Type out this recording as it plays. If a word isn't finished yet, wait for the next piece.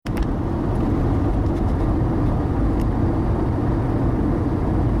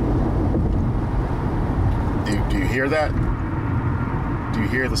hear that? Do you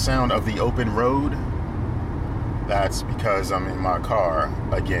hear the sound of the open road? That's because I'm in my car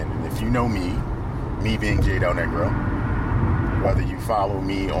again. And if you know me being J Del Negro, whether you follow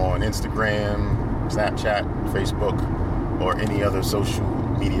me on Instagram, Snapchat, Facebook, or any other social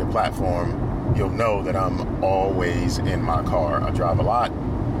media platform, you'll know that I'm always in my car. I drive a lot.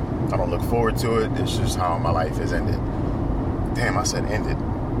 I don't look forward to it. It's just how my life has ended. Damn, I said ended.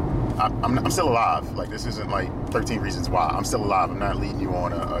 I'm still alive. Like, this isn't like 13 Reasons Why. I'm still alive. I'm not leading you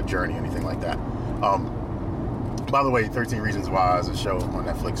on a journey or anything like that. By the way, 13 Reasons Why is a show on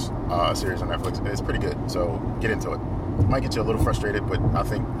Netflix, a series on Netflix. It's pretty good, so get into it. Might get you a little frustrated, but I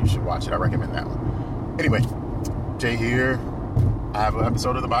think you should watch it. I recommend that one. Anyway, Jay here. I have an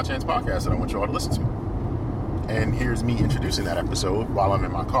episode of the By Chance podcast that I want you all to listen to. And here's me introducing that episode while I'm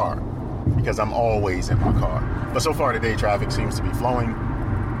in my car, because I'm always in my car. But so far today, traffic seems to be flowing,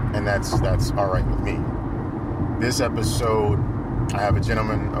 and that's all right with me. This episode, I have a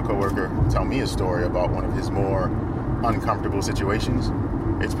gentleman, a coworker, tell me a story about one of his more uncomfortable situations.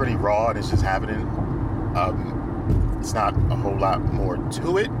 It's pretty raw, and it's just happening. It's not a whole lot more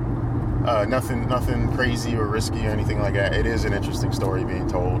to it. Nothing crazy or risky or anything like that. It is an interesting story being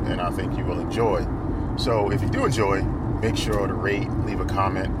told, and I think you will enjoy. So if you do enjoy, make sure to rate, leave a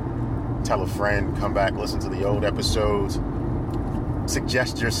comment, tell a friend, come back, listen to the old episodes.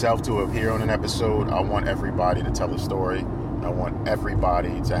 Suggest yourself to appear on an episode. I want everybody to tell a story. I want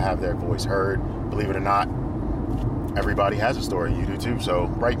everybody to have their voice heard. Believe it or not, everybody has a story. You do too. So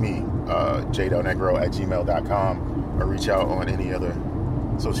write me, jdelnegro@gmail.com, or reach out on any other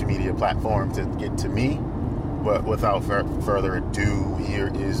social media platform to get to me. But without further ado, here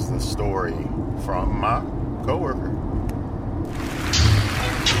is the story from my coworker.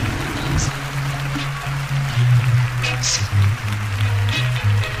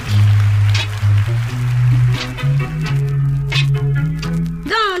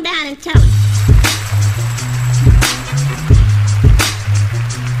 Go on down and tell him.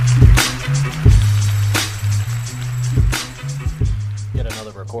 Get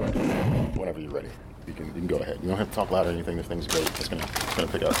another record. Whenever you're ready, you can go ahead. You don't have to talk loud or anything. This thing's great. It's gonna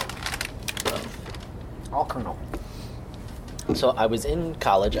pick up. All Colonel. So I was in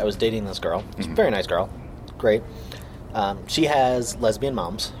college. I was dating this girl. She's a very nice girl. Great. She has lesbian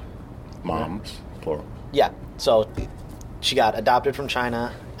moms. Moms, plural. Yeah. So she got adopted from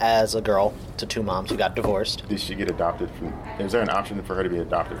China as a girl to two moms who got divorced. Did she get adopted from... Is there an option for her to be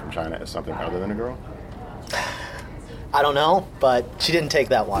adopted from China as something other than a girl? I don't know, but she didn't take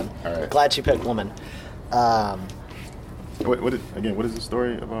that one. All right. Glad she picked woman. What is the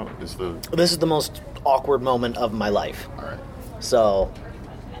story about? This is the most awkward moment of my life. All right. So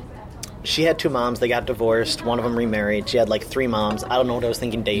she had two moms. They got divorced. One of them remarried. She had like three moms. I don't know what I was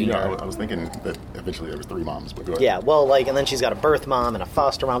thinking dating her. I was thinking that eventually there was three moms, but go ahead. Yeah, well, and then she's got a birth mom and a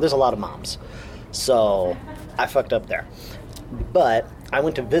foster mom. There's a lot of moms. So I fucked up there. But I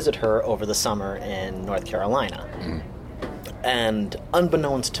went to visit her over the summer in North Carolina. Mm-hmm. And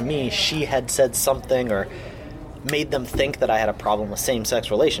unbeknownst to me, she had said something or made them think that I had a problem with same-sex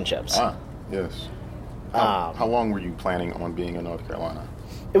relationships. Ah, yes. How long were you planning on being in North Carolina?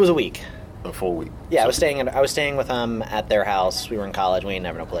 It was a week. A full week? Yeah, I was staying with them at their house. We were in college. We ain't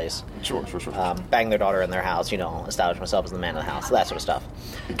never no place. Sure. Banged their daughter in their house, establish myself as the man of the house, that sort of stuff.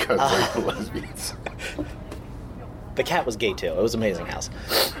 Because they're lesbians. The cat was gay, too. It was an amazing house.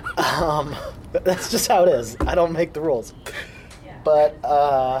 That's just how it is. I don't make the rules. But,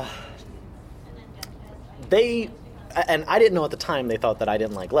 and I didn't know at the time they thought that I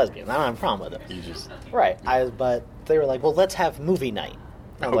didn't like lesbians. I don't have a problem with it. You just... Right. But they were like, well, let's have movie night.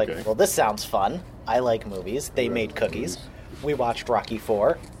 I was like, well, this sounds fun. I like movies. They made cookies. We watched Rocky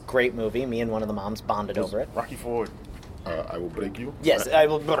IV. Great movie. Me and one of the moms bonded over it. Rocky IV, I Will Break You? Yes, I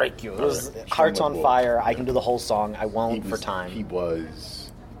Will Break You. It was Hearts on Fire. I can do the whole song. I won't for time. He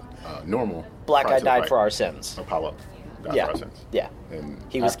was normal. Black Guy died for our sins. Apollo died for our sins. Yeah. And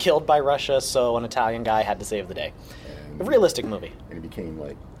he was killed by Russia, so an Italian guy had to save the day. A realistic movie. And he became,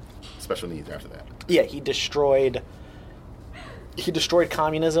 like, special needs after that. Yeah, he destroyed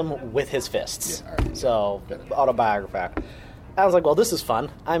communism with his fists. Yeah, right, so, autobiography. I was like, well, this is fun.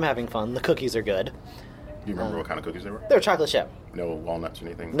 I'm having fun. The cookies are good. Do you remember what kind of cookies they were? They were chocolate chip. No walnuts or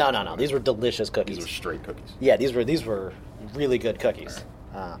anything? No. These were delicious cookies. These were straight cookies? Yeah, these were really good cookies.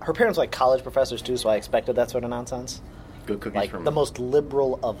 Right. Her parents were like college professors, too, so I expected that sort of nonsense. Good cookies like from... the most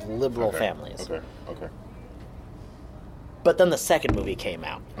liberal of liberal families. Okay. But then the second movie came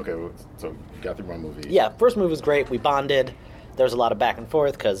out. Okay, so you got through one movie. Yeah, first movie was great. We bonded. There was a lot of back and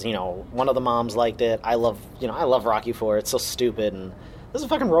forth because, one of the moms liked it. I love Rocky IV. It's so stupid, and There's a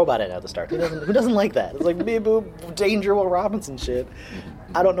fucking robot in it at the start. Who doesn't like that? It's like beep boop, Danger Will Robinson shit.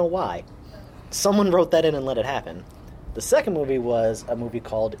 I don't know why. Someone wrote that in and let it happen. The second movie was a movie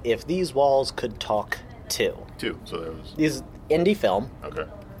called If These Walls Could Talk Too. So there was... These indie film. Okay.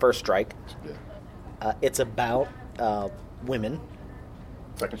 First strike. Yeah. It's about women.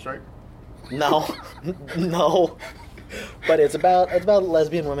 Second strike? No. No. But it's about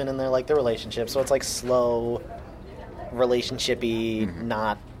lesbian women and their relationship. So it's like slow, relationship-y,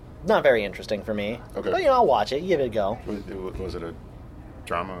 not very interesting for me. Okay. But I'll watch it. Give it a go. Was it a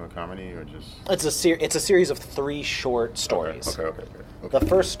drama, a comedy, or just... It's a series of 3 short stories. Okay. The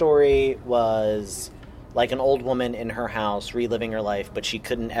first story was like an old woman in her house reliving her life, but she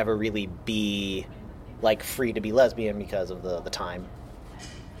couldn't ever really be like free to be lesbian because of the time.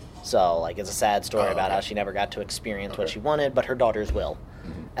 So like it's a sad story about how she never got to experience what she wanted, but her daughters will.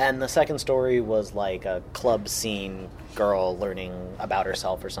 And the second story was like a club scene girl learning about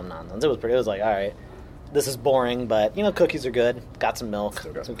herself or some nonsense. It was like, all right, this is boring, but cookies are good. Got some milk.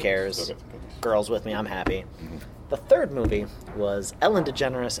 Who cares? Girls with me, I'm happy. The third movie was Ellen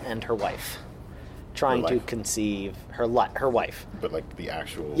DeGeneres and her wife, trying to conceive her wife. But like the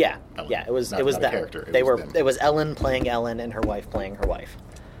actual Ellen. Yeah. It was not them. Character. It was Ellen playing Ellen and her wife playing her wife.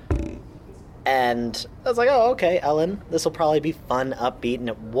 And I was like, oh, okay, Ellen, this will probably be fun, upbeat, and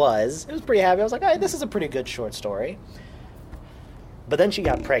it was. It was pretty happy. I was like, all right, this is a pretty good short story. But then she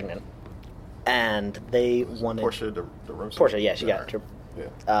got pregnant, and they wanted... Portia de Rosa? Portia, yeah, she got...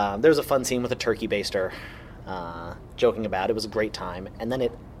 Yeah. There was a fun scene with a turkey baster, joking about. It was a great time. And then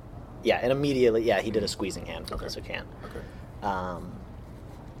and immediately, he did a squeezing hand for those who can. Okay.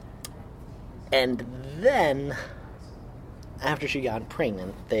 And then, after she got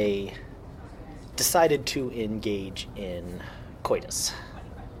pregnant, they decided to engage in coitus.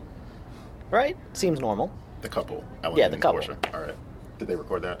 Right? Seems normal. The couple. Ellen the and couple. Portia. All right. Did they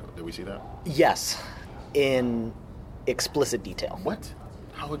record that? Did we see that? Yes. In explicit detail. What?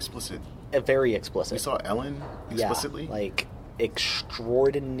 How explicit? Very explicit. We saw Ellen explicitly? Yeah, like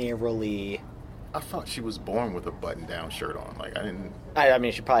extraordinarily... I thought she was born with a button-down shirt on. Like, I didn't... I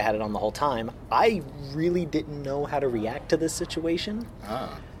mean, she probably had it on the whole time. I really didn't know how to react to this situation.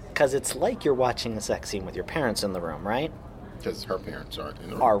 Because it's like you're watching a sex scene with your parents in the room, right? Because her parents aren't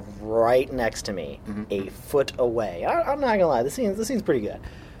in the room. Are right next to me, a foot away. I'm not gonna lie, this scene's pretty good.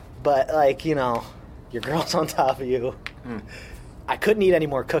 But, like, your girl's on top of you. I couldn't eat any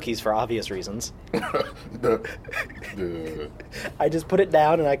more cookies for obvious reasons. I just put it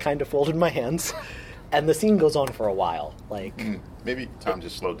down and I kind of folded my hands. And the scene goes on for a while. Like maybe time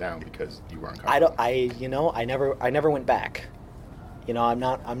just slowed down because you weren't comfortable. I never went back. I'm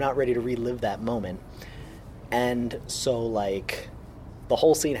not ready to relive that moment. And so like the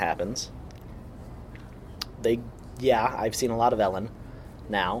whole scene happens. I've seen a lot of Ellen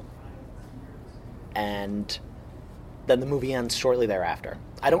now. And then the movie ends shortly thereafter.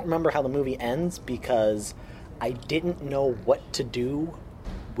 I don't remember how the movie ends because I didn't know what to do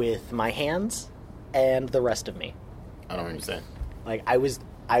with my hands and the rest of me. I don't understand. Like I was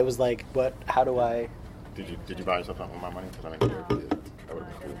like, what? How do I? Did you buy yourself something with my money? Because I didn't care. That would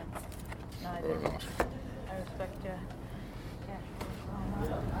have been cool. No, I That would have been awesome. I respect you.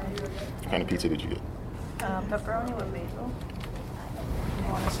 What kind of pizza did you get? Pepperoni with basil. You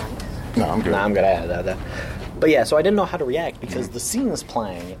want a slice? No, I'm good. Nah, I'm good. I had that. But yeah, so I didn't know how to react because the scene was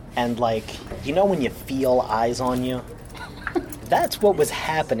playing, and like, when you feel eyes on you, that's what was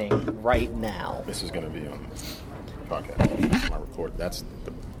happening right now. This is going to be on the podcast. My report.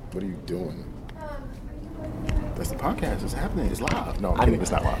 What are you doing? That's the podcast. It's happening. It's live. No, I'm kidding.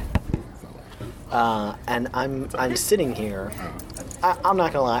 It's not live. It's not live. And I'm sitting here. I'm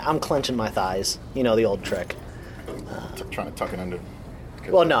not gonna lie. I'm clenching my thighs. The old trick. Trying to tuck it under.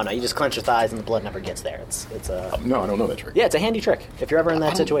 Well, no. You just clench your thighs and the blood never gets there. It's a... No, I don't know that trick. Yeah, it's a handy trick if you're ever in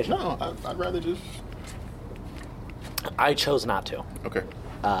that situation. No, I'd rather just... I chose not to. Okay.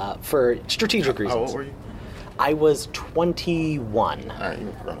 For strategic reasons. How old were you? I was 21. All right, you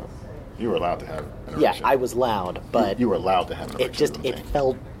were grown up. You were allowed to have an Yeah, erection. I was loud, but... You were allowed to have an erection. It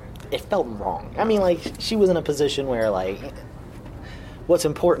felt wrong. I mean, like, she was in a position where, like... What's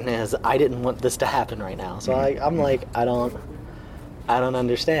important is I didn't want this to happen right now. So I'm like, I don't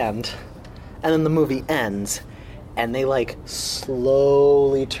understand. And then the movie ends, and they like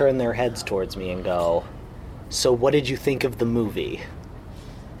slowly turn their heads towards me and go, so what did you think of the movie?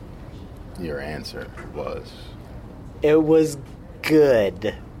 Your answer was... It was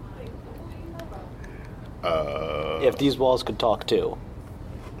good. If These Walls Could Talk Too.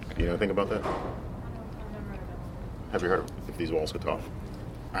 You know anything about that? Have you heard of If These Walls Could Talk?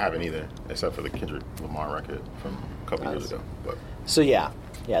 I haven't either, except for the Kendrick Lamar record from a couple years ago. But So yeah,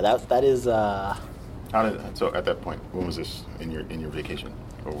 that is. so at that point, when was this in your vacation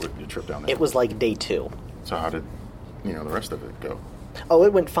or your trip down there? It was like day 2. So how did the rest of it go? Oh,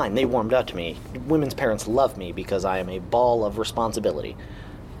 it went fine. They warmed up to me. Women's parents love me because I am a ball of responsibility.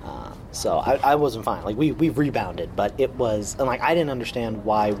 So I wasn't fine. Like we rebounded, but it was, and like I didn't understand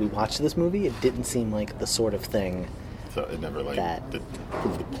why we watched this movie. It didn't seem like the sort of thing. So it never that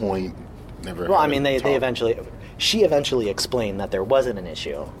proved the point. Never. Well, I mean, they eventually. She eventually explained that there wasn't an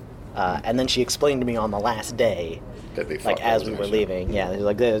issue, and then she explained to me on the last day, that they like as we were leaving. Yeah,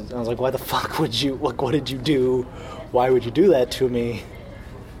 like this. I was like, why the fuck would you? Like, what did you do? Why would you do that to me?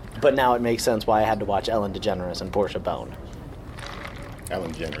 But now it makes sense why I had to watch Ellen DeGeneres and Portia Bone.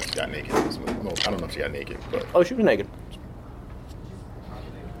 Ellen DeGeneres got naked in this movie. Well, I don't know if she got naked, but Oh, she was naked.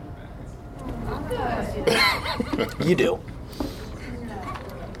 You do.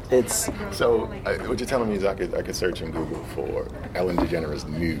 It's so. What you're telling me is I could search in Google for Ellen DeGeneres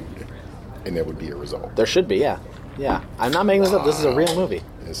nude, and there would be a result. there should be, yeah. I'm not making this up. This is a real movie.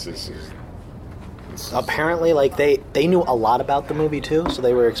 This is Apparently, like they knew a lot about the movie too, so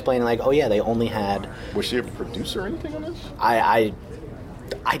they were explaining like, oh yeah, they only had. Was she a producer or anything on this?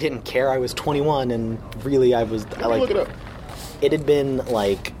 I didn't care. I was 21, and really, I was Let me like. look it up. It had been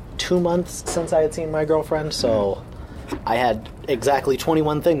like 2 months since I had seen my girlfriend, so I had exactly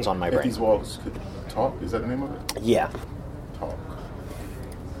 21 things on my If brain. These Walls Could Talk, is that the name of it? Yeah. Talk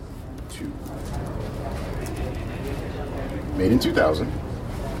 2. Made in 2000.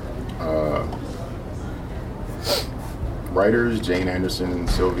 Writers, Jane Anderson,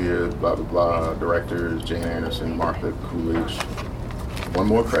 Sylvia, blah, blah, blah. Directors, Jane Anderson, Martha Coolidge. One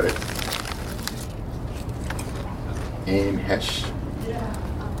more credit. Anne Hesh.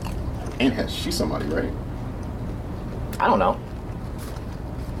 Anne Hesh, she's somebody, right? I don't know.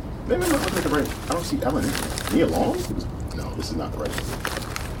 Maybe I'm not looking at the right. I don't see Ellen. Nia Long? No, this is not the right one.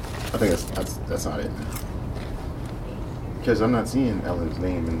 I think that's not it. Because I'm not seeing Ellen's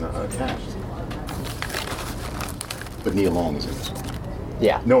name in the cast. But Nia Long is in this one.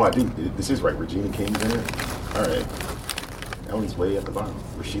 Yeah. No, I do. This is right. Regina King's in it. All right. Ellen's way at the bottom.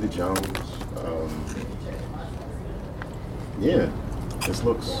 Rashida Jones. Yeah. This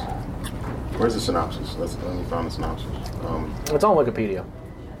looks. Where's the synopsis? Let me find the synopsis. It's on Wikipedia.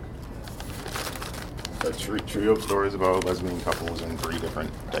 A trio of stories about lesbian couples in 3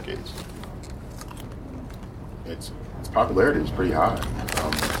 different decades. Its popularity is pretty high.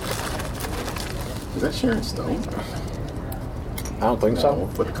 Is that Sharon Stone? I don't think so.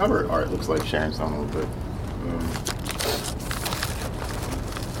 But the cover art looks like Sharon Stone a little bit.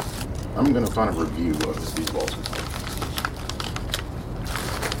 I'm gonna find a review of These Walls Could Talk.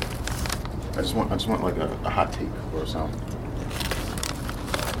 I just want like a hot take or something.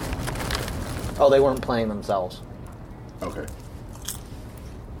 Oh, they weren't playing themselves. Okay.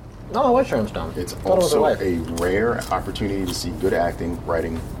 No, it was Sharon Stone. It's Thought it was her also wife. a rare opportunity to see good acting,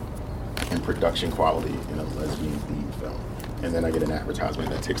 writing, and production quality in a lesbian-themed film. And then I get an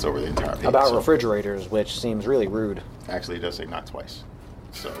advertisement that takes over the entire page. About So refrigerators, which seems really rude. actually, it does say not twice.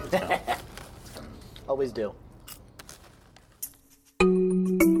 So it's kind of, Always do.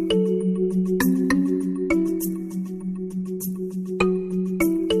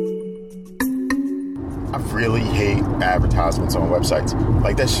 I really hate advertisements on websites.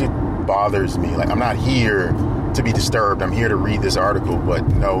 Like, that shit bothers me. Like, I'm not here to be disturbed. I'm here to read this article, but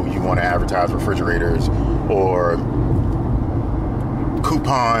no, you want to advertise refrigerators or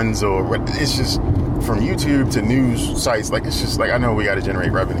coupons or what. It's just from YouTube to news sites. Like, it's just like, I know we got to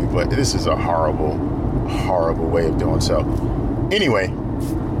generate revenue, but this is a horrible, horrible way of doing so. Anyway,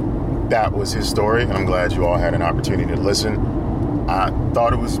 that was his story. I'm glad you all had an opportunity to listen. I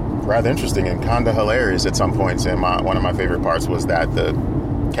thought it was rather interesting and kind of hilarious at some points. And one of my favorite parts was that the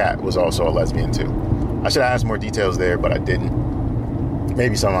cat was also a lesbian too. I should have asked more details there, but I didn't.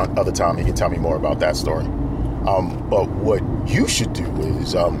 Maybe some other time he can tell me more about that story. But what you should do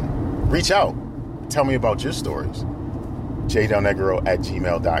is reach out. Tell me about your stories.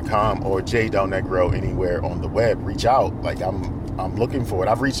 jdelnegro@gmail.com or jdelnegro anywhere on the web. Reach out. Like, I'm looking for it.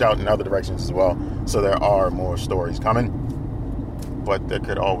 I've reached out in other directions as well. So there are more stories coming. But there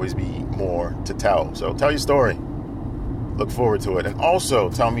could always be more to tell. So tell your story. Look forward to it. And also,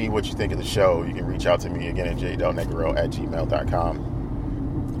 tell me what you think of the show. You can reach out to me again at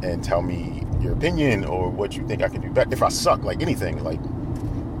jdelnegro@gmail.com and tell me your opinion or what you think I can do better. If I suck, like anything, like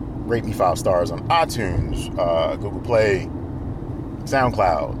rate me 5 stars on iTunes, Google Play,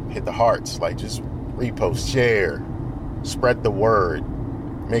 SoundCloud, hit the hearts, like just repost, share, spread the word,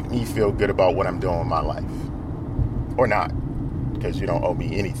 make me feel good about what I'm doing with my life. Or not. because you don't owe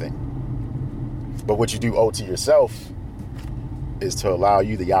me anything. But what you do owe to yourself is to allow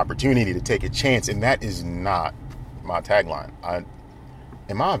you the opportunity to take a chance. And that is not my tagline.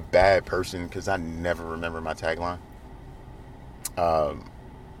 Am I a bad person because I never remember my tagline?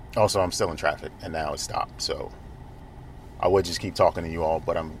 Also, I'm still in traffic and now it's stopped. So I would just keep talking to you all,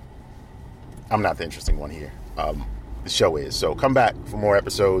 but I'm not the interesting one here. The show is. So come back for more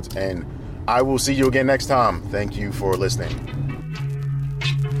episodes, and I will see you again next time. Thank you for listening.